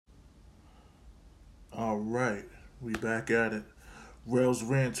All right, we back at it. Rails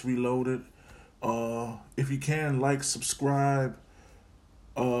Rants Reloaded. If you can, like, subscribe,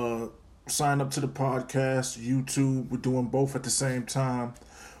 uh, sign up to the podcast, YouTube. We're doing both at the same time.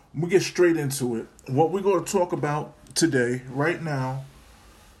 We get straight into it. What we're going to talk about today, right now,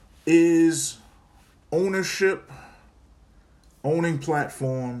 is ownership, owning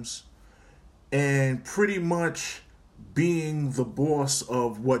platforms, and pretty much being the boss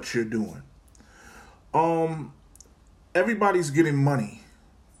of what you're doing. Everybody's getting money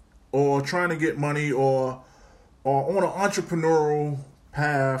or trying to get money or on an entrepreneurial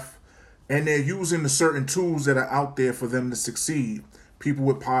path, and they're using the certain tools that are out there for them to succeed. People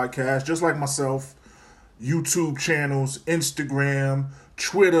with podcasts, just like myself, YouTube channels, Instagram,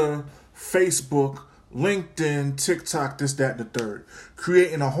 Twitter, Facebook, LinkedIn, TikTok, this, that, and the third.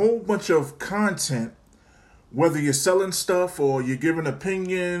 Creating a whole bunch of content, whether you're selling stuff or you're giving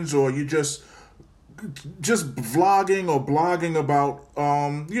opinions or you just vlogging or blogging about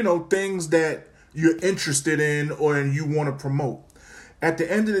things that you're interested in or you want to promote. At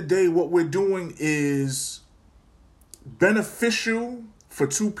the end of the day, what we're doing is beneficial for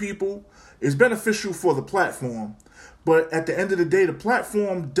two people. It's beneficial for the platform, but at the end of the day, the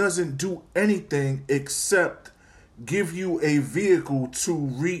platform doesn't do anything except give you a vehicle to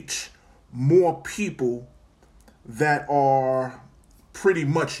reach more people that are pretty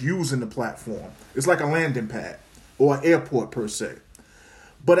much using the platform. It's like a landing pad or an airport per se.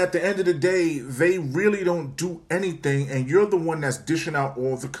 But at the end of the day, they really don't do anything, and you're the one that's dishing out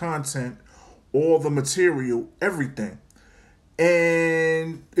all the content, all the material, everything.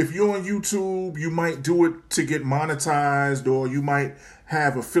 And if you're on YouTube, you might do it to get monetized, or you might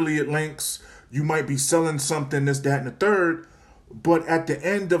have affiliate links. You might be selling something, this, that, and the third. But at the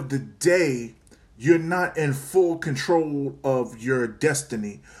end of the day, you're not in full control of your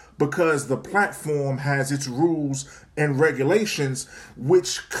destiny because the platform has its rules and regulations,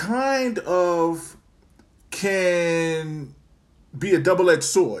 which kind of can be a double-edged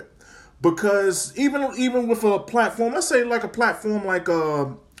sword. Because even with a platform, let's say like a platform like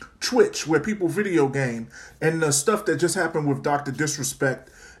Twitch, where people video game, and the stuff that just happened with Dr. Disrespect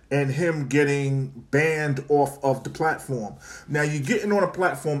and him getting banned off of the platform. Now, you're getting on a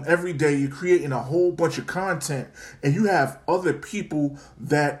platform every day, you're creating a whole bunch of content, and you have other people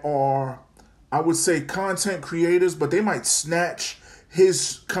that are, I would say, content creators, but they might snatch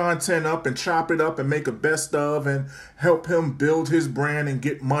his content up and chop it up and make a best of and help him build his brand and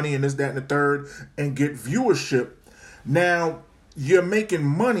get money and this, that, and the third and get viewership. Now, you're making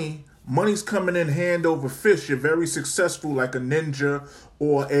money. Money's coming in hand over fist. You're very successful, like a Ninja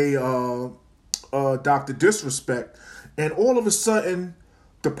or a Dr. Disrespect. And all of a sudden,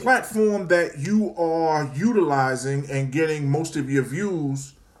 the platform that you are utilizing and getting most of your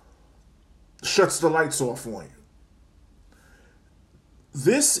views shuts the lights off on you.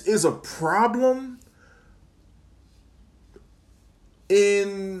 This is a problem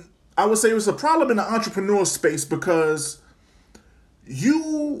I would say it's a problem in the entrepreneurial space because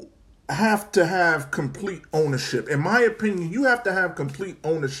you have to have complete ownership. In my opinion, you have to have complete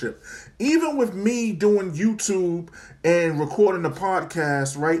ownership. Even with me doing YouTube and recording a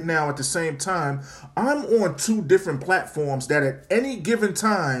podcast right now at the same time, I'm on two different platforms that at any given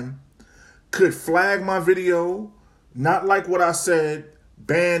time could flag my video, not like what I said,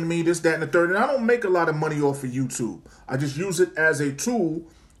 ban me, this, that, and the third. And I don't make a lot of money off of YouTube. I just use it as a tool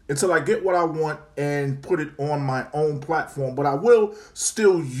until I get what I want and put it on my own platform. But I will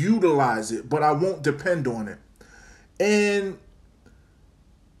still utilize it, but I won't depend on it. And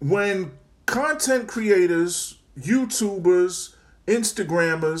when content creators, YouTubers,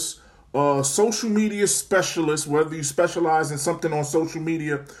 Instagrammers, social media specialists, whether you specialize in something on social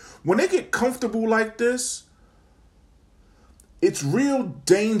media, when they get comfortable like this, it's real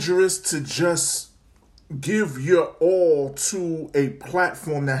dangerous to just give your all to a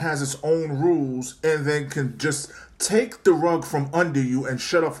platform that has its own rules and then can just take the rug from under you and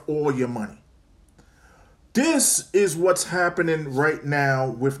shut off all your money. This is what's happening right now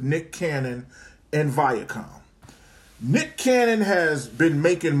with Nick Cannon and Viacom. Nick Cannon has been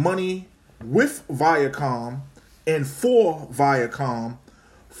making money with Viacom and for Viacom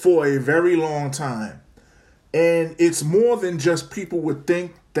for a very long time. And it's more than just people would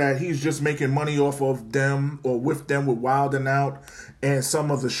think that he's just making money off of them or with them with Wild 'N Out and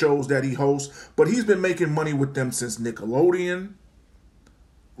some of the shows that he hosts. But he's been making money with them since Nickelodeon,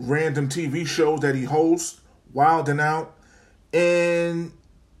 random TV shows that he hosts, Wild 'N Out. And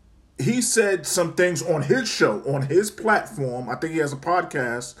he said some things on his show, on his platform. I think he has a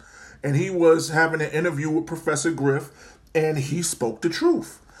podcast. And he was having an interview with Professor Griff. And he spoke the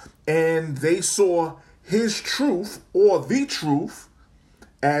truth. And they saw his truth or the truth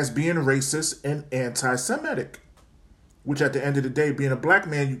as being racist and anti-Semitic. Which at the end of the day, being a black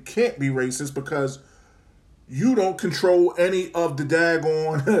man, you can't be racist because you don't control any of the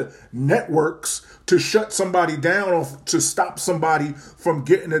daggone networks to shut somebody down or to stop somebody from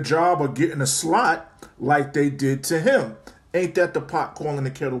getting a job or getting a slot like they did to him. Ain't that the pot calling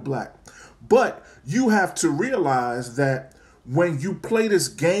the kettle black? But you have to realize that when you play this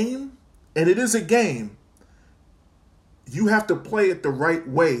game, and it is a game, you have to play it the right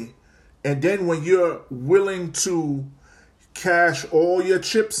way. And then when you're willing to cash all your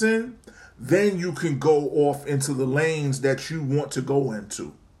chips in, then you can go off into the lanes that you want to go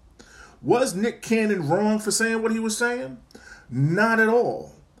into. Was Nick Cannon wrong for saying what he was saying? Not at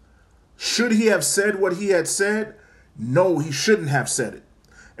all. Should he have said what he had said? No, he shouldn't have said it.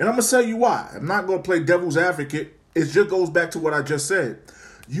 And I'm going to tell you why. I'm not going to play devil's advocate. It just goes back to what I just said.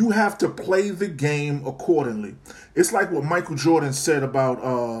 You have to play the game accordingly. It's like what Michael Jordan said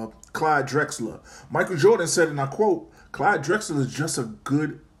about Clyde Drexler. Michael Jordan said, and I quote, Clyde Drexler is just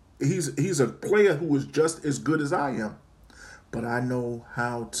he's a player who is just as good as I am. But I know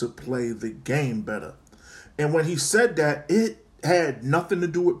how to play the game better. And when he said that, it had nothing to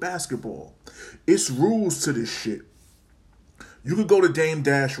do with basketball. It's rules to this shit. You could go the Dame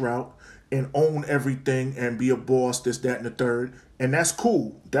Dash route and own everything and be a boss, this, that, and the third. And that's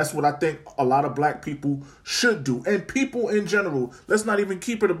cool. That's what I think a lot of black people should do. And people in general. Let's not even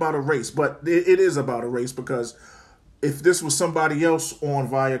keep it about a race. But it is about a race, because if this was somebody else on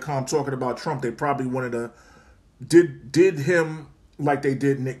Viacom talking about Trump, they probably wanted to did him like they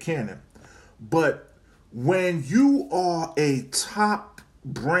did Nick Cannon. But when you are a top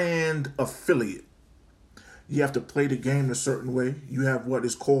brand affiliate, you have to play the game a certain way. You have what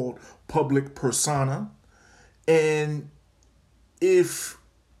is called public persona. And if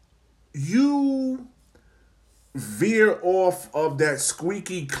you veer off of that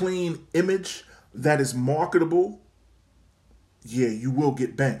squeaky clean image that is marketable, yeah, you will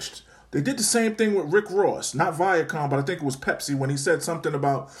get benched. They did the same thing with Rick Ross, not Viacom, but I think it was Pepsi, when he said something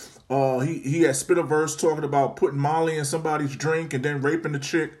about he had spit a verse talking about putting Molly in somebody's drink and then raping the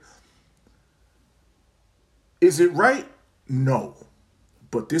chick. Is it right? No.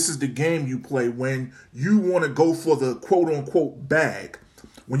 But this is the game you play when you want to go for the quote-unquote bag.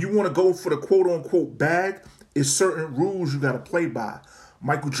 When you want to go for the quote-unquote bag, it's certain rules you got to play by.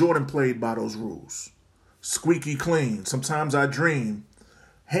 Michael Jordan played by those rules. Squeaky clean. Sometimes I dream.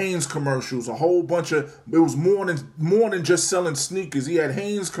 Hanes commercials, a whole bunch of, it was more than just selling sneakers. He had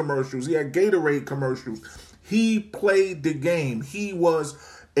Hanes commercials. He had Gatorade commercials. He played the game. He was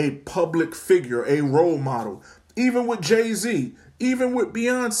a public figure, a role model. Even with Jay-Z, even with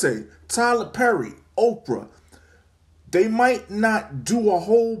Beyonce, Tyler Perry, Oprah. They might not do a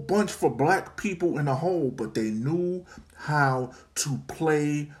whole bunch for black people in a whole, but they knew how to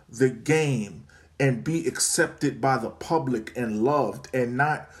play the game and be accepted by the public and loved and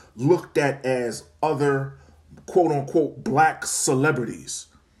not looked at as other quote-unquote black celebrities.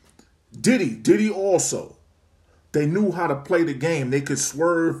 Diddy also. They knew how to play the game. They could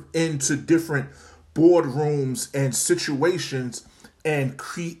swerve into different boardrooms and situations and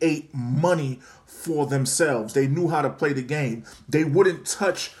create money for themselves. They knew how to play the game. They wouldn't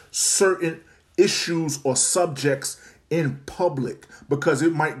touch certain issues or subjects in public because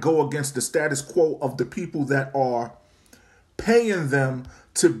it might go against the status quo of the people that are paying them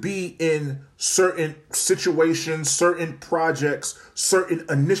to be in certain situations, certain projects, certain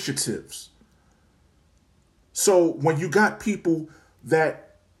initiatives. So when you got people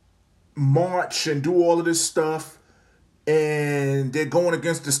that march and do all of this stuff and they're going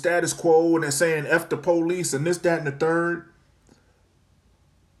against the status quo and they're saying F the police and this, that, and the third,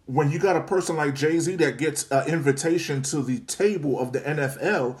 when you got a person like Jay-Z that gets an invitation to the table of the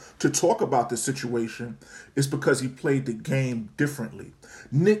NFL to talk about the situation, it's because he played the game differently.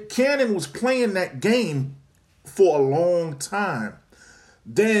 Nick Cannon was playing that game for a long time.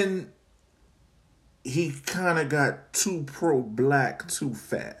 Then he kind of got too pro-black too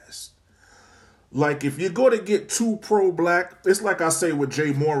fast. Like, if you're going to get too pro-black, it's like I say with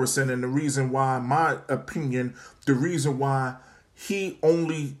Jay Morrison, and the reason why, my opinion, the reason why he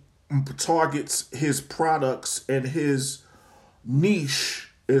only targets his products and his niche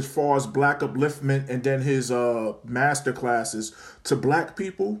as far as black upliftment and then his master classes to black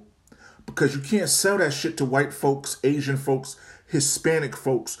people, because you can't sell that shit to white folks, Asian folks, Hispanic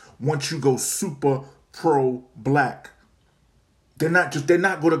folks once you go super pro-black. They're not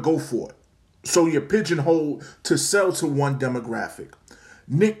going to go for it. So you're pigeonholed to sell to one demographic.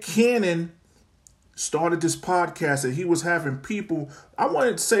 Nick Cannon started this podcast and he was having people, I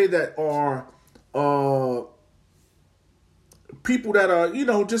wouldn't say that are uh, people that are,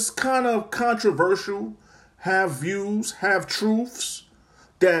 just kind of controversial, have views, have truths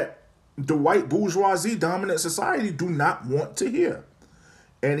that the white bourgeoisie dominant society do not want to hear.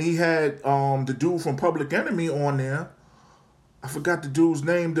 And he had the dude from Public Enemy on there. I forgot the dude's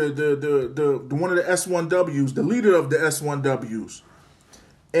name, the one of the S1Ws, the leader of the S1Ws.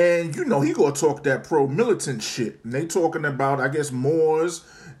 And he gonna talk that pro-militant shit. And they talking about, I guess, Moors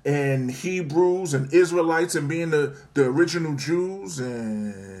and Hebrews and Israelites and being the original Jews.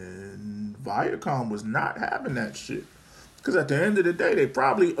 And Viacom was not having that shit. Because at the end of the day,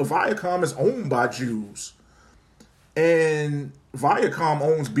 Viacom is owned by Jews. And Viacom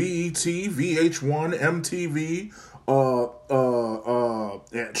owns BET, VH1, MTV,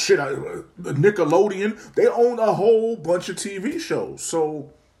 Nickelodeon. They own a whole bunch of TV shows.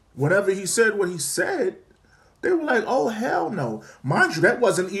 So whenever he said what he said, they were like, oh, hell no. Mind you, that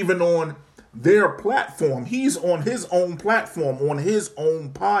wasn't even on their platform. He's on his own platform, on his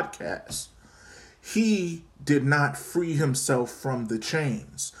own podcast. He did not free himself from the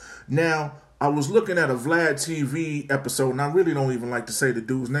chains. Now, I was looking at a Vlad TV episode, and I really don't even like to say the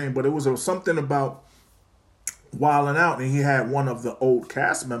dude's name, but it was something about Wilding Out, and he had one of the old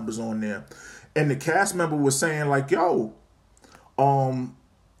cast members on there. And the cast member was saying, like, yo,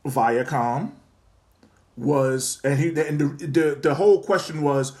 Viacom was, and the whole question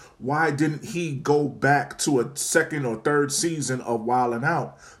was, why didn't he go back to a second or third season of Wilding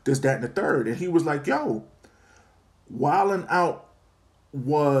Out, this, that, and the third? And he was like, yo, Wilding Out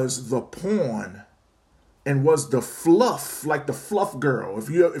was the porn and was the fluff, like the fluff girl. If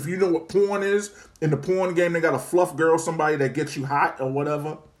you know what porn is, in the porn game, they got a fluff girl, somebody that gets you hot or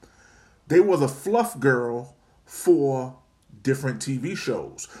whatever. They were the fluff girl for different TV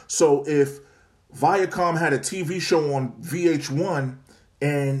shows. So if Viacom had a TV show on VH1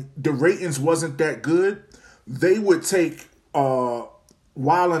 and the ratings wasn't that good, they would take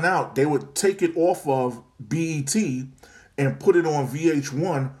Wildin' Out, they would take it off of BET and put it on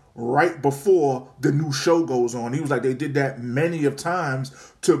VH1 right before the new show goes on. He was like, they did that many of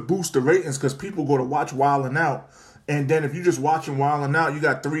times to boost the ratings because people go to watch Wildin' Out. And then if you're just watching Wildin' Out, you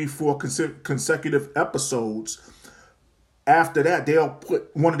got 3-4 consecutive episodes. After that, they'll put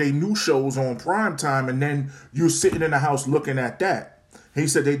one of their new shows on prime time, and then you're sitting in the house looking at that. He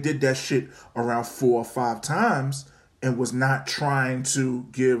said they did that shit around 4 or 5 times and was not trying to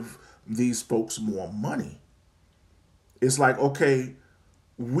give these folks more money. It's like, okay,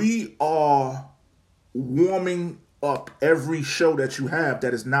 we are warming up every show that you have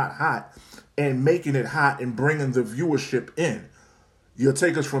that is not hot and making it hot and bringing the viewership in. You'll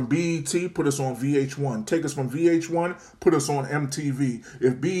take us from BET, put us on VH1. Take us from VH1, put us on MTV.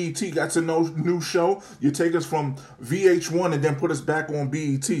 If BET got a new show, you take us from VH1 and then put us back on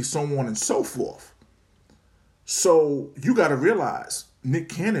BET, so on and so forth. So you got to realize Nick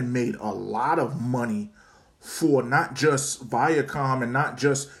Cannon made a lot of money for not just Viacom and not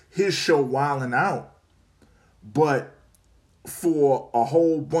just his show Wildin' Out, but for a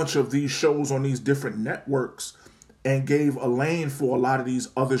whole bunch of these shows on these different networks, and gave a lane for a lot of these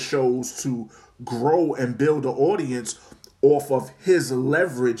other shows to grow and build an audience off of his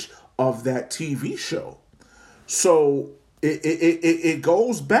leverage of that TV show. So it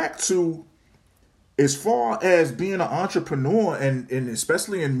goes back to, as far as being an entrepreneur and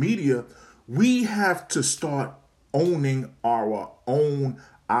especially in media, we have to start owning our own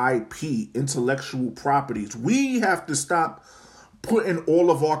IP, intellectual properties. We have to stop putting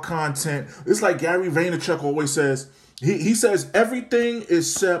all of our content. It's like Gary Vaynerchuk always says. He says everything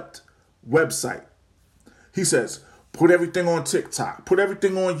except website. He says, put everything on TikTok, put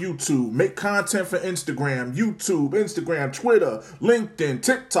everything on YouTube, make content for Instagram, Twitter, LinkedIn,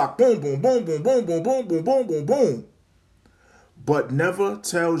 TikTok, boom, boom, boom, boom, boom, boom, boom, boom, boom, boom, boom. But never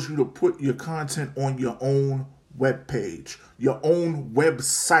tells you to put your content on your own webpage, your own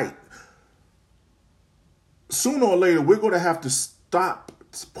website. Sooner or later, we're going to have to stop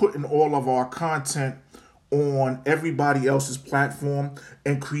putting all of our content on everybody else's platform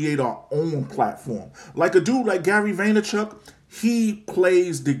and create our own platform. Like a dude like Gary Vaynerchuk, he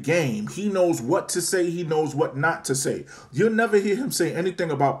plays the game. He knows what to say. He knows what not to say. You'll never hear him say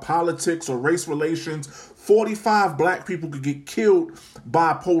anything about politics or race relations. 45 black people could get killed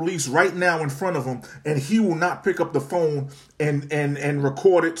by police right now in front of him, and he will not pick up the phone and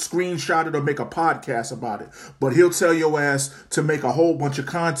record it, screenshot it, or make a podcast about it. But he'll tell your ass to make a whole bunch of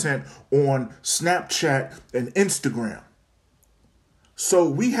content on Snapchat and Instagram. So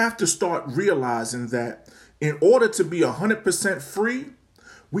we have to start realizing that in order to be 100% free,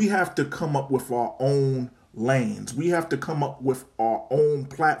 we have to come up with our own lanes. We have to come up with our own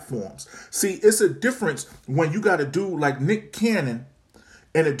platforms. See, it's a difference when you got a dude like Nick Cannon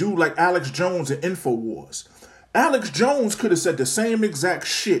and a dude like Alex Jones at InfoWars. Alex Jones could have said the same exact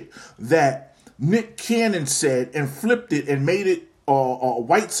shit that Nick Cannon said and flipped it and made it a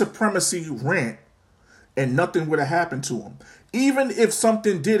white supremacy rant, and nothing would have happened to him. Even if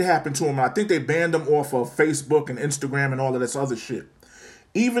something did happen to him, I think they banned him off of Facebook and Instagram and all of this other shit.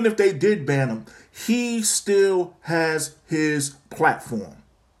 Even if they did ban him, he still has his platform,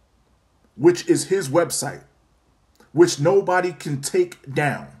 which is his website, which nobody can take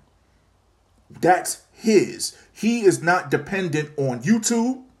down. That's his. He is not dependent on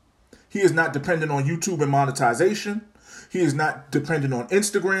YouTube. He is not dependent on YouTube and monetization. He is not dependent on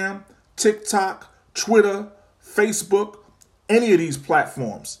Instagram, TikTok, Twitter, Facebook, any of these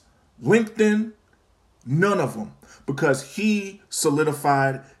platforms. LinkedIn, none of them. Because he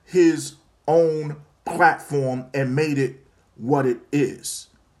solidified his own platform and made it what it is.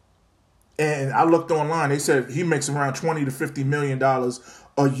 And I looked online, they said he makes around $20 to $50 million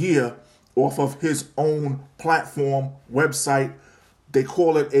a year off of his own platform, website. They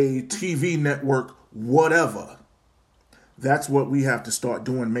call it a TV network, whatever. That's what we have to start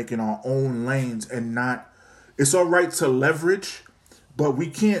doing, making our own lanes and not... It's all right to leverage, but we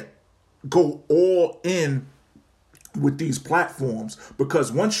can't go all in with these platforms, because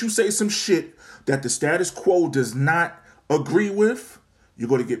once you say some shit that the status quo does not agree with, you're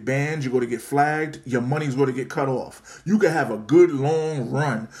going to get banned, you're going to get flagged, your money's going to get cut off. You can have a good long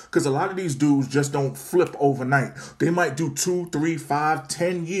run, because a lot of these dudes just don't flip overnight. They might do 2, 3, 5,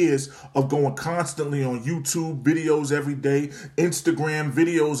 10 years of going constantly on YouTube videos every day, Instagram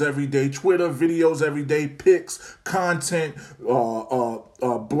videos every day, Twitter videos every day, pics, content,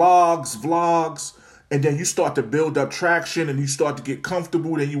 blogs, vlogs. And then you start to build up traction and you start to get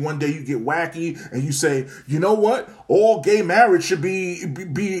comfortable. Then one day you get wacky and you say, you know what? All gay marriage should be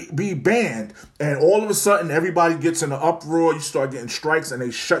banned. And all of a sudden everybody gets in an uproar. You start getting strikes and they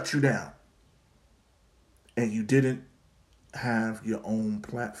shut you down. And you didn't have your own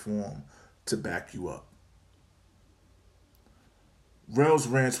platform to back you up. Rails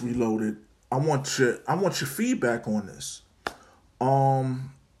Rants Reloaded. I want your feedback on this.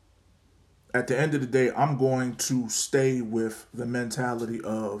 At the end of the day, I'm going to stay with the mentality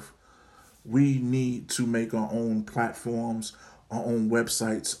of we need to make our own platforms, our own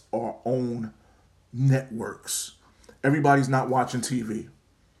websites, our own networks. Everybody's not watching TV.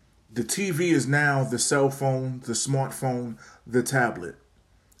 The TV is now the cell phone, the smartphone, the tablet.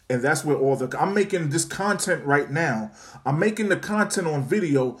 And that's where I'm making this content right now. I'm making the content on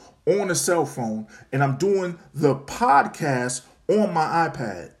video on a cell phone, and I'm doing the podcast on my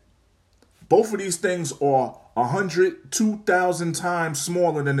iPad. Both of these things are 100, 2,000 times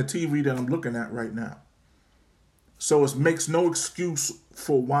smaller than the TV that I'm looking at right now. So it makes no excuse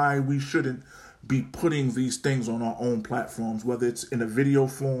for why we shouldn't be putting these things on our own platforms, whether it's in a video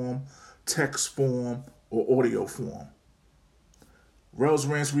form, text form, or audio form. Rails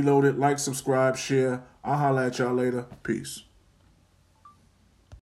Rants Reloaded. Like, subscribe, share. I'll holler at y'all later. Peace.